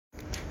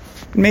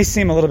It may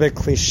seem a little bit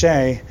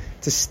cliche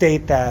to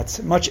state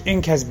that much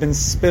ink has been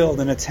spilled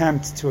in an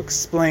attempt to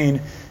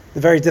explain the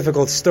very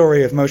difficult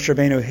story of Moshe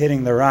Rabbeinu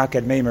hitting the rock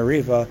at Mei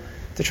Meriva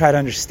to try to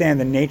understand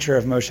the nature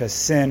of Moshe's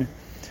sin.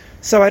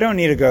 So I don't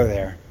need to go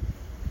there,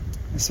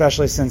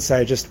 especially since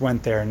I just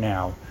went there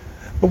now.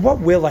 But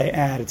what will I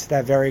add to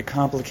that very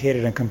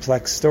complicated and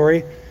complex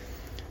story?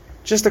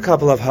 Just a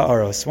couple of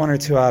ha'aros, one or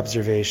two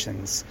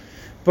observations,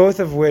 both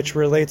of which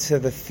relate to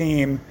the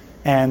theme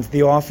and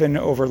the often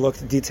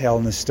overlooked detail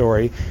in the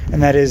story,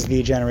 and that is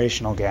the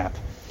generational gap.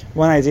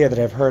 One idea that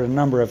I've heard a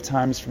number of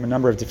times from a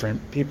number of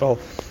different people.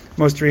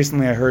 Most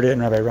recently I heard it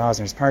in Rabbi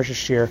Rosner's Parshas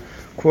Shir,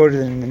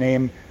 quoted in the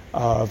name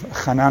of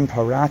Hanan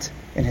Porat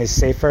in his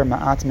Sefer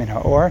Ma'at Min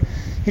Ha'or.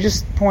 He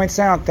just points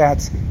out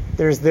that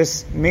there's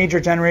this major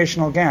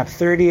generational gap,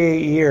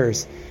 38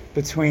 years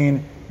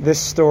between this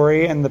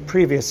story and the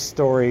previous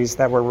stories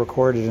that were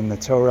recorded in the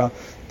Torah.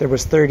 There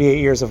was 38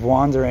 years of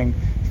wandering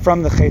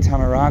from the Chet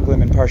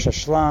HaMeraglim in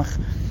Parshas Shlach,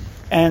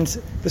 and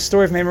the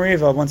story of Mei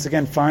Meriva once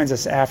again finds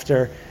us at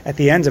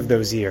the end of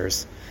those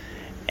years.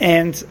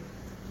 And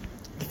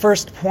the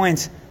first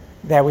point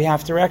that we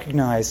have to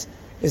recognize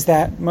is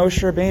that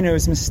Moshe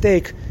Rabbeinu's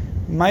mistake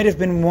might have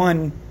been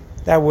one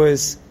that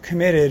was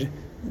committed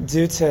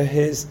due to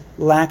his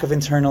lack of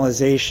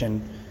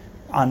internalization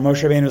on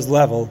Moshe Rabbeinu's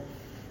level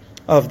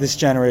of this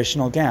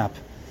generational gap.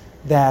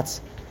 That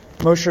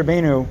Moshe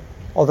Rabbeinu,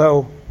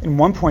 although in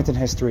one point in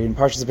history, in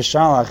Parshas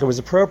B'Shalach, it was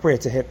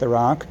appropriate to hit the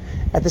rock,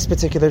 at this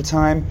particular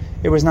time,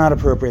 it was not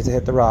appropriate to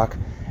hit the rock.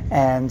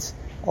 And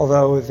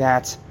although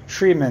that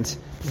treatment,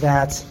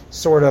 that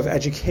sort of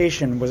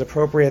education was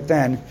appropriate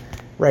then,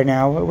 right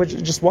now, it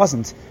just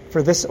wasn't.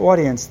 For this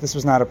audience, this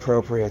was not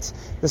appropriate.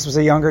 This was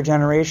a younger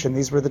generation.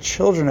 These were the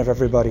children of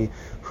everybody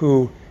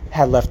who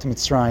had left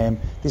Mitzrayim.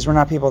 These were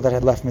not people that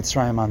had left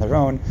Mitzrayim on their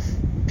own.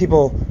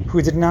 People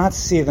who did not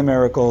see the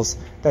miracles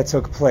that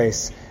took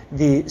place,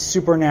 the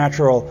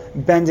supernatural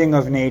bending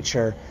of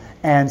nature,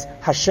 and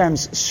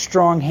Hashem's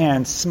strong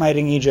hand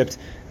smiting Egypt.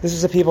 This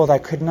was a people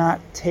that could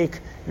not take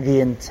the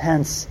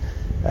intense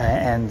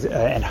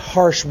and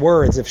harsh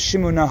words of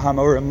Shimuna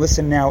Hamorim,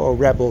 listen now, O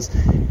rebels,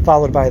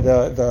 followed by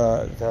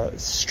the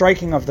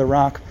striking of the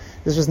rock.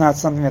 This was not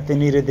something that they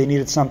needed. They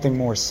needed something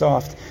more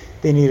soft.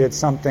 They needed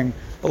something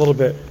a little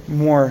bit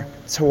more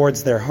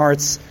towards their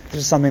hearts.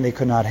 This is something they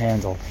could not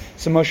handle.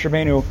 So Moshe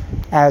Rabbeinu,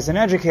 as an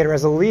educator,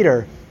 as a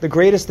leader, the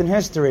greatest in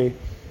history,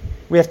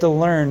 we have to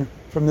learn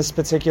from this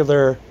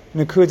particular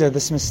Nakuda,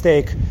 this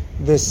mistake,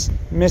 this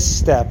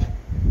misstep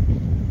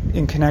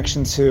in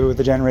connection to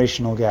the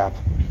generational gap.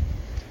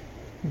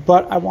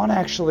 But I want to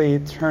actually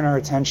turn our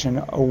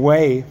attention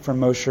away from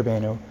Moshe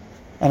Rabbeinu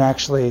and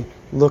actually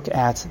look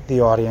at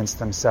the audience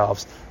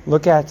themselves.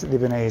 Look at the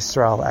Bnei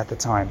Yisrael at the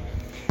time.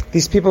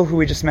 These people who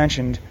we just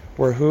mentioned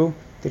were who?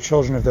 The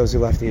children of those who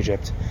left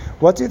Egypt.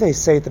 What do they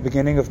say at the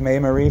beginning of Mei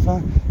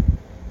Meriva?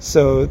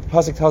 So the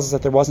pasuk tells us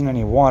that there wasn't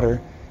any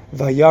water.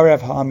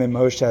 Vayarev ha'amim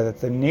Moshe,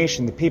 that the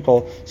nation, the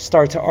people,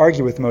 start to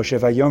argue with Moshe.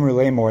 Vayomru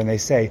lemor, and they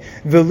say,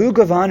 V'lu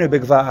gavanu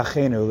b'gva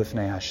achenu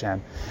lifnei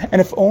Hashem.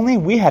 And if only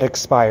we had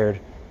expired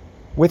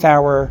with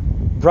our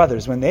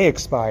brothers when they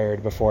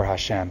expired before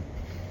Hashem.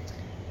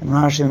 And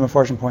Rashi and the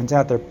Mefarshim point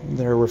out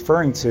they're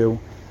referring to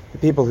the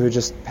people who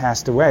just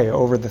passed away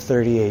over the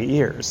 38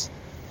 years.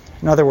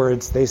 In other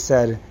words, they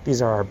said,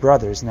 these are our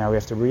brothers. Now we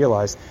have to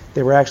realize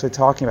they were actually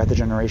talking about the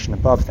generation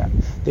above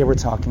them. They were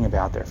talking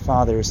about their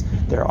fathers,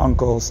 their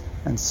uncles,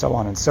 and so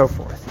on and so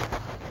forth.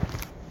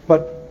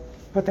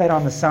 But put that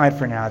on the side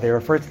for now. They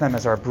refer to them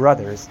as our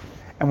brothers.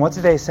 And what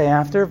do they say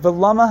after?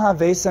 V'lama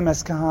havesem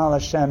es kahal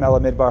Hashem el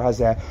midbar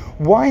hazeh.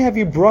 Why have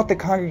you brought the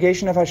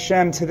congregation of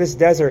Hashem to this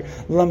desert,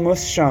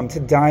 lamusham,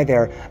 to die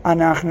there?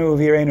 Anachnu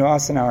uvireinu,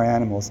 us and our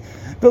animals.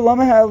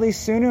 V'lama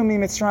ha'elisunu mi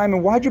Mitzrayim.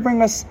 And why'd you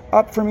bring us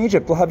up from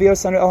Egypt?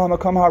 L'haviosanu el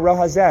hamakom ha'ra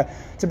hazeh.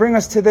 To bring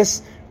us to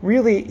this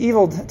really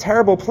evil,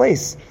 terrible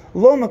place.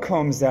 Lo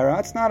makom zera.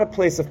 It's not a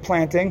place of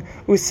planting.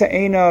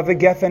 Use'ena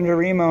v'gefen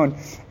v'rimon.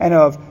 And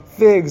of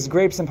figs,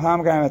 grapes, and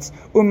pomegranates,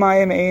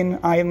 umayim ein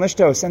ayin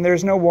lishtos, and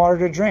there's no water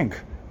to drink.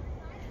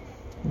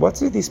 What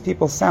do these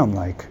people sound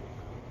like?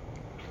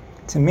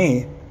 To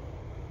me,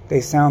 they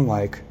sound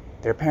like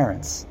their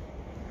parents.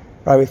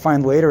 Right? We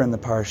find later in the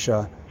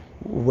parsha,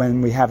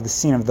 when we have the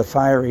scene of the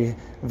fiery,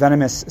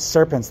 venomous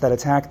serpents that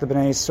attacked the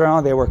Bnei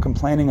Yisrael, they were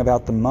complaining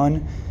about the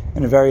mun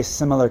in a very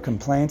similar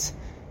complaint,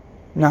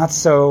 not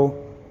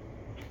so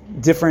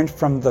different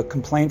from the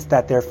complaint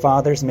that their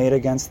fathers made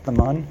against the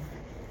mun.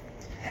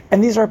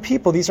 And these are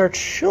people, these are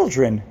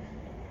children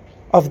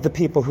of the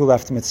people who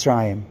left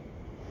Mitzrayim,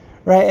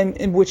 right?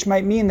 And which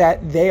might mean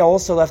that they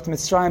also left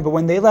Mitzrayim, but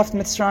when they left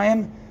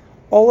Mitzrayim,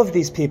 all of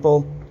these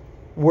people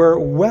were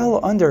well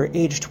under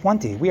age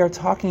 20. We are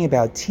talking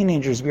about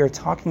teenagers, we are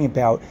talking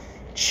about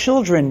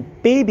children,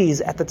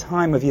 babies at the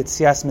time of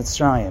Yetzias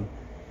Mitzrayim.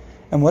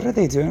 And what are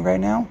they doing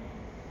right now?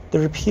 They're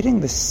repeating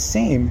the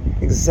same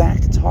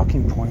exact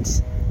talking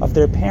points of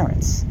their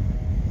parents.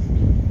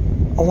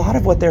 A lot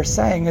of what they're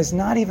saying is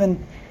not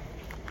even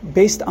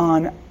based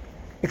on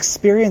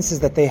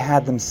experiences that they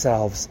had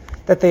themselves,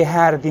 that they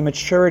had the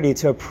maturity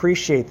to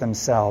appreciate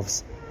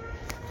themselves.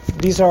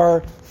 These are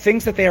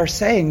things that they are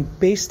saying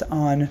based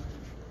on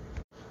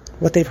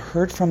what they've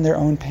heard from their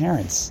own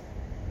parents.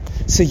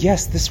 So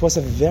yes, this was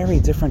a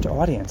very different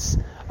audience,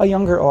 a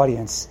younger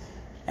audience,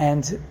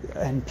 and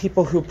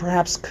people who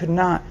perhaps could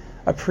not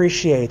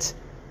appreciate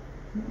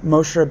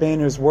Moshe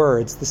Rabbeinu's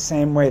words the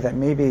same way that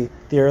maybe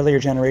the earlier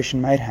generation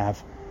might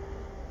have.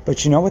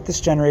 But you know what this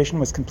generation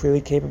was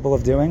completely capable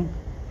of doing?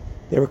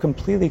 They were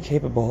completely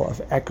capable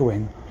of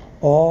echoing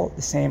all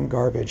the same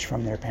garbage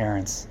from their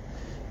parents.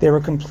 They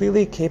were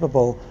completely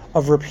capable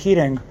of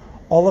repeating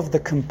all of the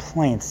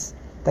complaints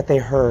that they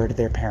heard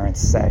their parents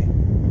say.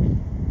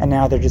 And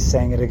now they're just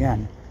saying it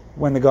again.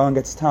 When the going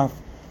gets tough,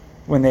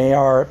 when they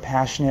are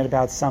passionate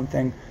about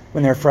something,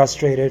 when they're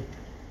frustrated.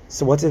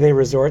 So what do they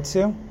resort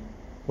to?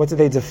 What do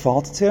they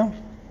default to?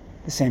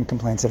 The same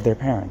complaints of their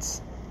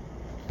parents.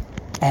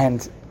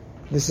 And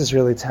this is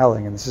really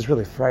telling, and this is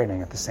really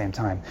frightening at the same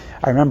time.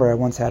 I remember I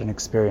once had an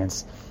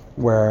experience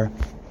where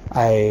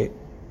I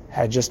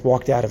had just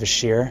walked out of a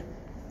shir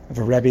of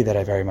a Rebbe that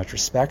I very much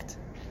respect,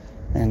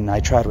 and I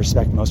try to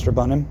respect most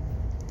Rabbanim.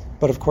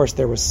 But of course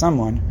there was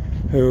someone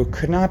who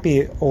could not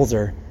be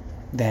older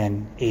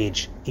than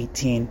age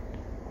 18,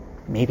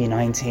 maybe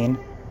 19,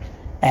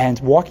 and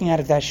walking out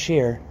of that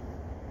shir,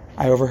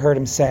 I overheard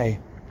him say,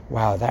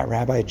 "Wow, that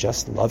rabbi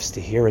just loves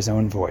to hear his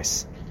own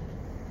voice."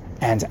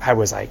 And I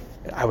was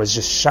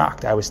just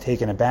shocked. I was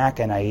taken aback,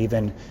 and I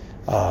even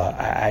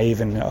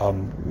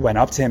went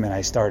up to him and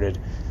I started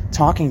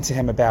talking to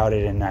him about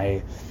it. And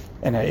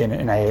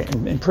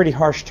in pretty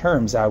harsh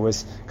terms, I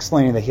was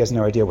explaining that he has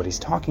no idea what he's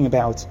talking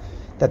about.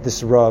 That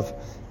this Rav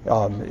he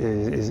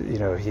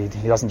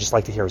doesn't just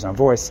like to hear his own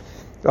voice.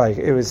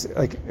 It was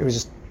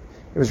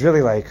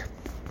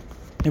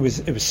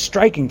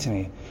striking to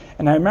me.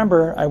 And I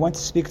remember I went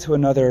to speak to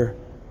another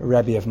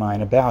Rebbe of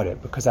mine about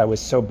it because I was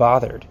so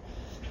bothered.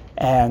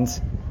 And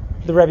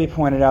the Rebbe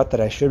pointed out that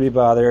I should be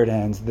bothered,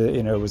 and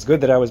it was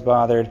good that I was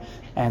bothered.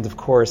 And of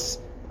course,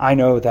 I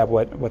know that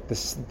what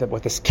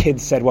this kid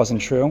said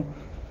wasn't true.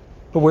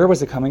 But where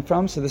was it coming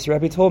from? So this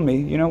Rebbe told me,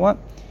 you know what?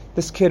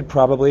 This kid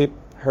probably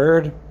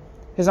heard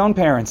his own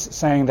parents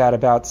saying that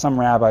about some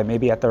rabbi,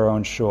 maybe at their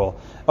own shul.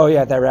 Oh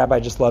yeah, that rabbi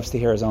just loves to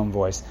hear his own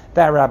voice.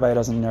 That rabbi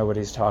doesn't know what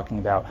he's talking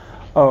about.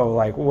 Oh,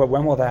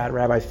 when will that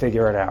rabbi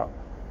figure it out?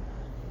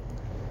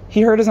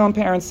 He heard his own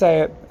parents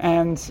say it,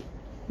 and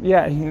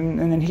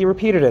then he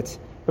repeated it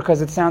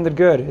because it sounded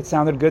good. It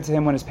sounded good to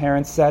him when his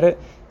parents said it,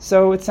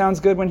 so it sounds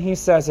good when he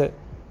says it.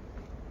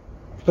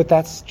 But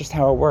that's just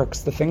how it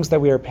works. The things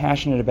that we are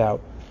passionate about,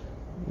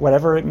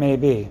 whatever it may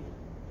be,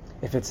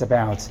 if it's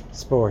about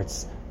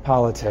sports,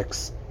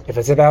 politics, if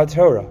it's about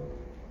Torah,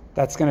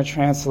 that's going to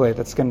translate,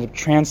 that's going to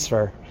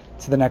transfer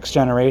to the next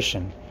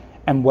generation.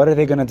 And what are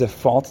they going to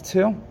default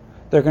to?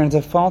 They're going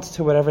to default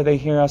to whatever they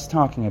hear us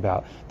talking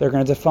about. They're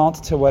going to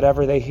default to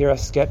whatever they hear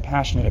us get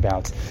passionate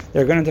about.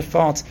 They're going to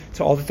default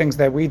to all the things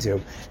that we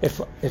do.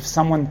 If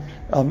someone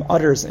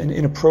utters an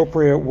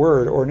inappropriate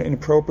word or an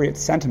inappropriate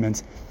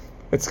sentiment,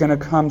 it's going to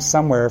come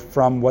somewhere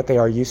from what they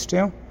are used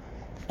to.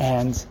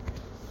 And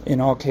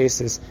in all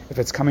cases, if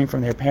it's coming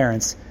from their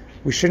parents,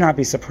 we should not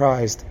be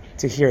surprised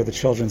to hear the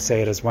children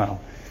say it as well.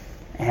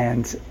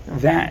 And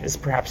that is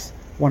perhaps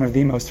one of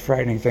the most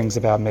frightening things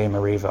about Mei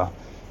Meriva,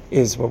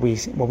 is what we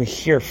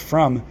hear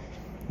from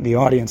the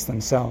audience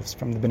themselves,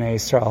 from the Bnei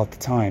Yisrael at the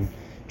time,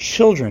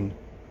 children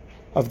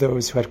of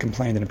those who had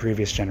complained in a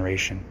previous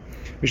generation.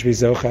 We should be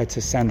zocheh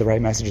to send the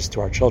right messages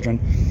to our children.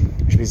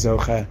 We should be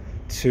zocheh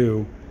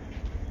to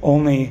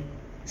only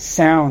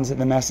sound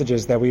the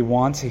messages that we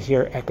want to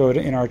hear echoed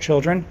in our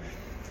children,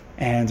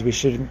 and we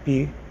should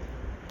be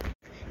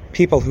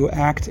people who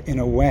act in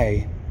a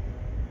way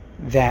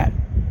that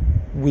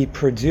we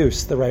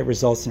produce the right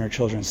results in our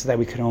children so that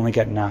we can only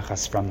get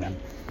nachas from them.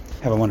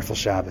 Have a wonderful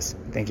Shabbos.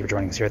 Thank you for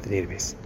joining us here at the Database.